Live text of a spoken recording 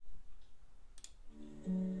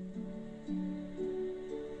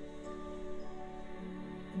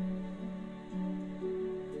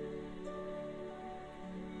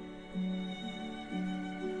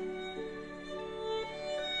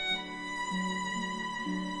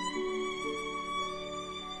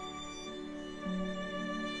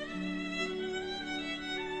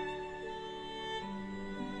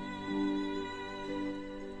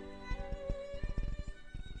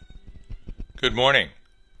Good morning.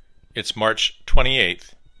 It's March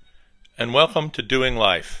 28th, and welcome to Doing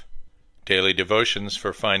Life, daily devotions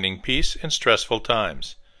for finding peace in stressful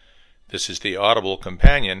times. This is the audible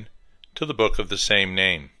companion to the book of the same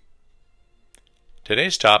name.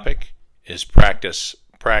 Today's topic is practice.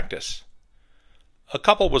 A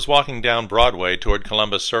couple was walking down Broadway toward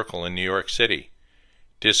Columbus Circle in New York City.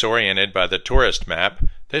 Disoriented by the tourist map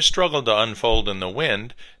they struggled to unfold in the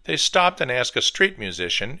wind, they stopped and asked a street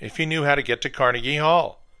musician if he knew how to get to Carnegie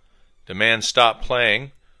Hall. The man stopped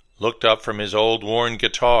playing, looked up from his old worn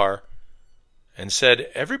guitar, and said,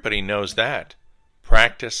 "Everybody knows that.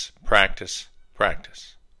 Practice.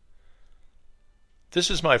 This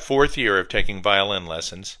is my 4th year of taking violin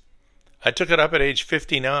lessons. I took it up at age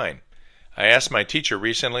 59. I asked my teacher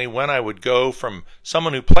recently when I would go from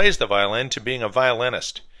someone who plays the violin to being a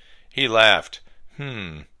violinist. He laughed.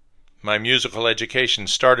 My musical education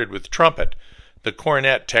started with trumpet, the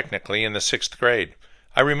cornet technically, in the 6th grade.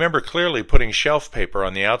 I remember clearly putting shelf paper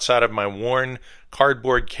on the outside of my worn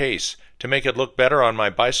cardboard case to make it look better on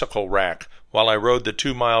my bicycle rack while I rode the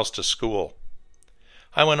 2 miles to school.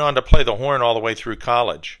 I went on to play the horn all the way through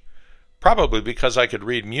college. Probably because I could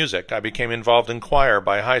read music, I became involved in choir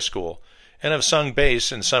by high school, and have sung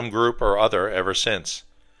bass in some group or other ever since.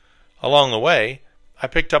 Along the way, I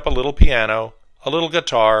picked up a little piano, a little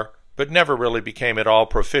guitar, but never really became at all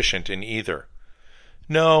proficient in either.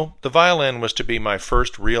 No, the violin was to be my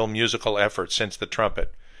first real musical effort since the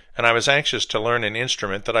trumpet, and I was anxious to learn an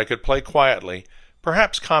instrument that I could play quietly,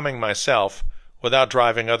 perhaps calming myself, without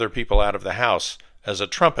driving other people out of the house, as a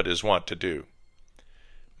trumpet is wont to do.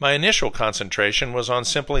 My initial concentration was on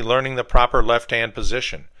simply learning the proper left-hand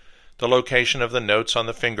position, the location of the notes on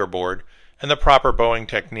the fingerboard, and the proper bowing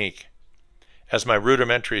technique. As my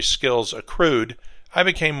rudimentary skills accrued, I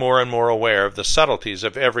became more and more aware of the subtleties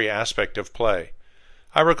of every aspect of play.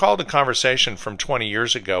 I recalled a conversation from 20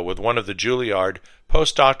 years ago with one of the Juilliard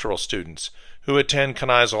postdoctoral students who attend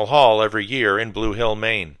Kneisel Hall every year in Blue Hill,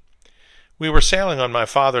 Maine. We were sailing on my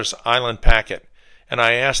father's island packet, and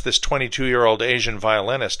I asked this 22-year-old Asian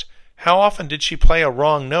violinist, how often did she play a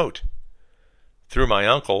wrong note? Through my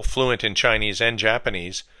uncle, fluent in Chinese and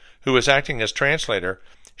Japanese, who was acting as translator,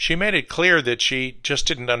 she made it clear that she just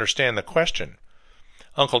didn't understand the question.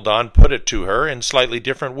 Uncle Don put it to her in slightly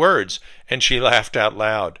different words, and she laughed out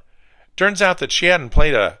loud. Turns out that she hadn't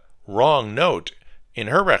played a wrong note, in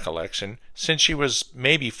her recollection, since she was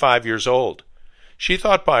maybe 5 years old. She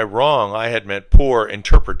thought by wrong I had meant poor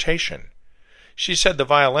interpretation. She said the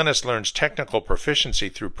violinist learns technical proficiency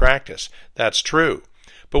through practice. That's true.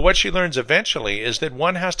 But what she learns eventually is that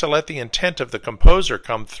one has to let the intent of the composer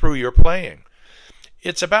come through your playing.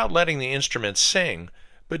 It's about letting the instrument sing,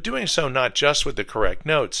 but doing so not just with the correct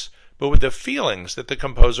notes, but with the feelings that the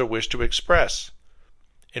composer wished to express.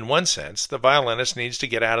 In one sense, the violinist needs to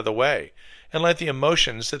get out of the way and let the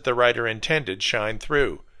emotions that the writer intended shine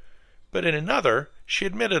through. But in another, she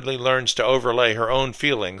admittedly learns to overlay her own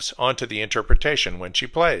feelings onto the interpretation when she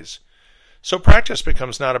plays. So practice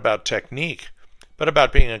becomes not about technique, but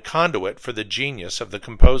about being a conduit for the genius of the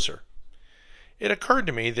composer. It occurred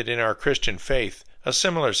to me that in our Christian faith, a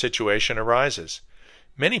similar situation arises.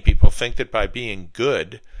 Many people think that by being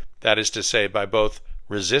good, that is to say, by both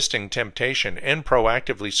resisting temptation and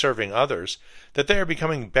proactively serving others, that they are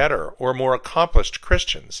becoming better or more accomplished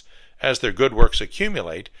Christians. As their good works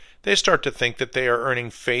accumulate, they start to think that they are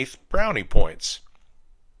earning faith brownie points.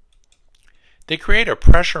 They create a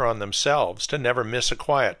pressure on themselves to never miss a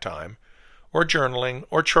quiet time, or journaling,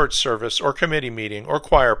 or church service, or committee meeting, or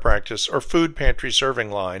choir practice, or food pantry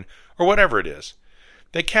serving line, or whatever it is.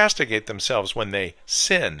 They castigate themselves when they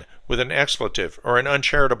sin with an expletive or an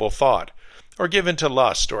uncharitable thought, or give in to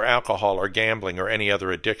lust or alcohol or gambling or any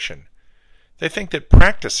other addiction. They think that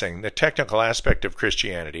practicing the technical aspect of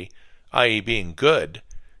Christianity, i.e. being good,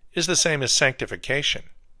 is the same as sanctification.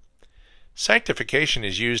 Sanctification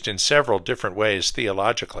is used in several different ways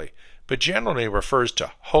theologically, but generally refers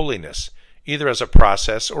to holiness, either as a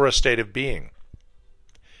process or a state of being.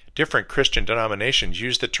 Different Christian denominations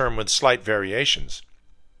use the term with slight variations.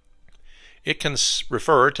 It can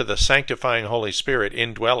refer to the sanctifying Holy Spirit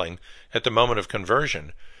indwelling at the moment of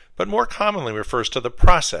conversion, but more commonly refers to the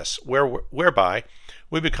process whereby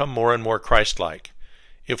we become more and more Christ-like.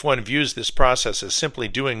 If one views this process as simply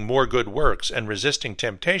doing more good works and resisting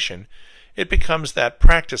temptation, it becomes that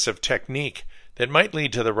practice of technique that might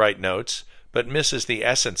lead to the right notes, but misses the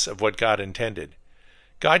essence of what God intended.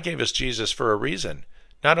 God gave us Jesus for a reason,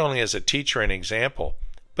 not only as a teacher and example,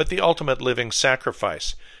 but the ultimate living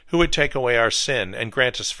sacrifice, who would take away our sin and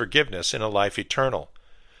grant us forgiveness in a life eternal.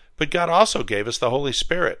 But God also gave us the Holy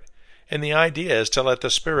Spirit, And the idea is to let the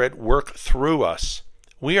Spirit work through us.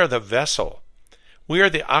 We are the vessel. We are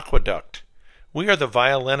the aqueduct. We are the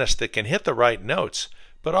violinist that can hit the right notes,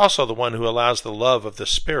 but also the one who allows the love of the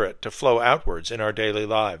Spirit to flow outwards in our daily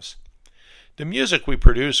lives. The music we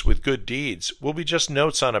produce with good deeds will be just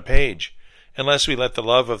notes on a page, unless we let the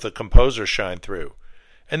love of the composer shine through,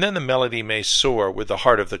 and then the melody may soar with the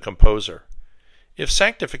heart of the composer. If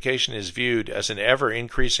sanctification is viewed as an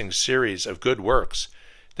ever-increasing series of good works,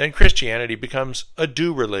 then Christianity becomes a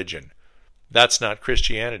do religion. That's not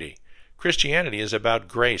Christianity. Christianity is about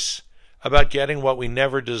grace, about getting what we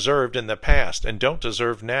never deserved in the past and don't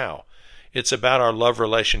deserve now. It's about our love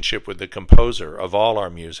relationship with the composer of all our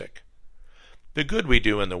music. The good we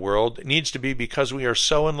do in the world needs to be because we are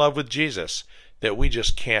so in love with Jesus that we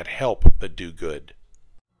just can't help but do good.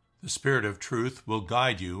 The Spirit of truth will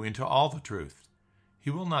guide you into all the truth. He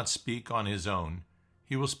will not speak on his own.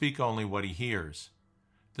 He will speak only what he hears.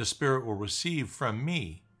 The Spirit will receive from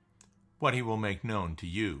me what he will make known to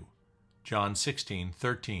you. John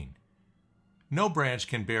 16:13. No branch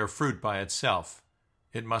can bear fruit by itself.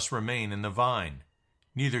 It must remain in the vine.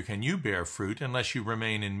 Neither can you bear fruit unless you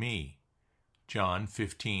remain in me. John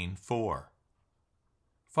 15:4.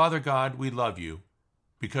 Father God, we love you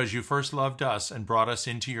because you first loved us and brought us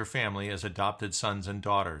into your family as adopted sons and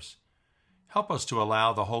daughters. Help us to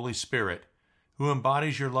allow the Holy Spirit, who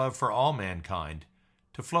embodies your love for all mankind,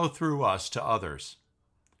 to flow through us to others.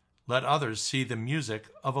 Let others see the music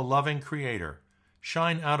of a loving Creator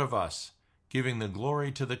shine out of us, giving the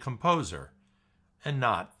glory to the composer and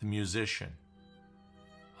not the musician.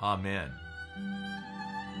 Amen.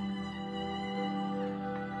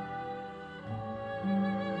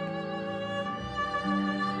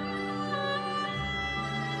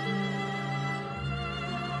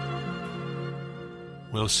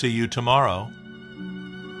 We'll see you tomorrow